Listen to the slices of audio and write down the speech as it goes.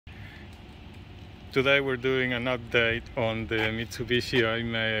Today we're doing an update on the Mitsubishi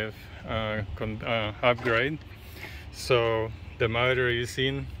Imiev upgrade. So the motor is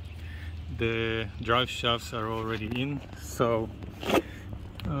in, the drive shafts are already in, so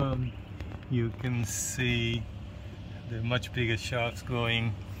you can see the much bigger shafts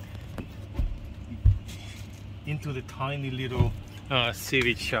going into the tiny little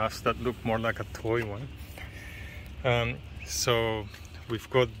seaweed shafts that look more like a toy one. So we've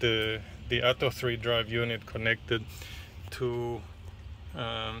got the Atto3 drive unit connected to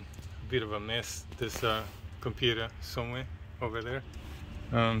a bit of a mess. There's a computer somewhere over there.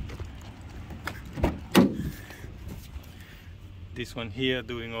 This one here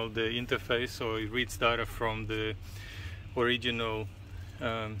doing all the interface, so it reads data from the original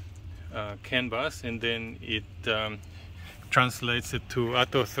CAN bus, and then it translates it to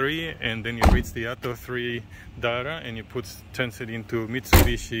Atto3, and then it reads the Atto3 data and it turns it into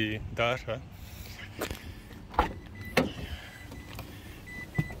Mitsubishi data.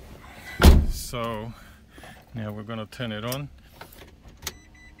 So now we're going to turn it on.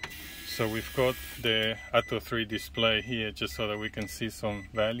 So we've got the Atto3 display here just so that we can see some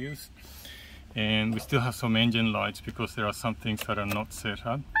values, and we still have some engine lights because there are some things that are not set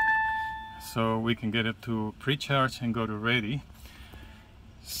up. So we can get it to pre-charge and go to ready.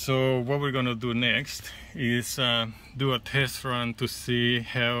 So what we're going to do next is do a test run to see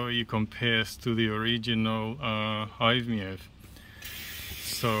how it compares to the original Imiev.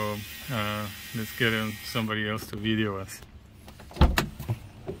 So let's get somebody else to video us.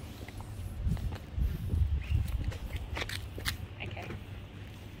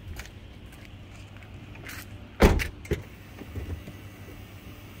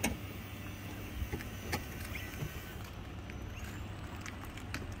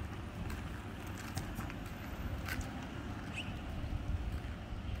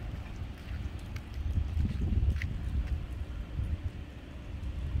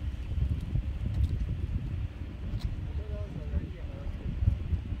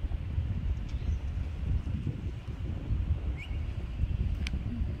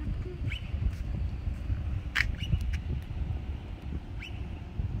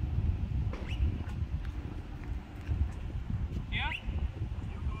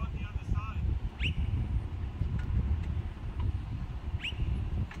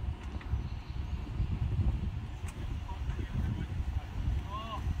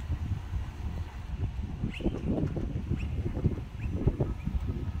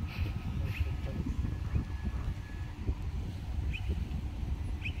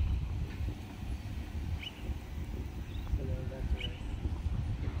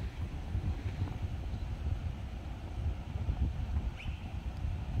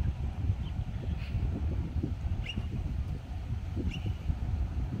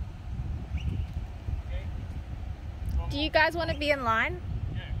 Do you guys want to be in line?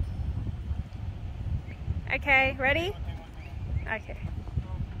 Yeah. Okay, ready? Okay.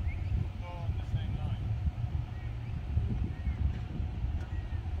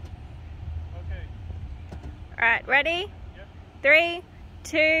 Alright, ready? Yep. 3,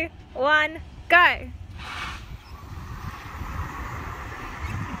 2, 1, go!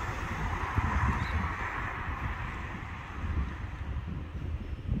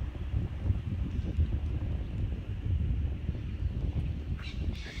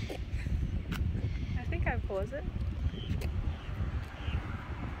 I think I pause it.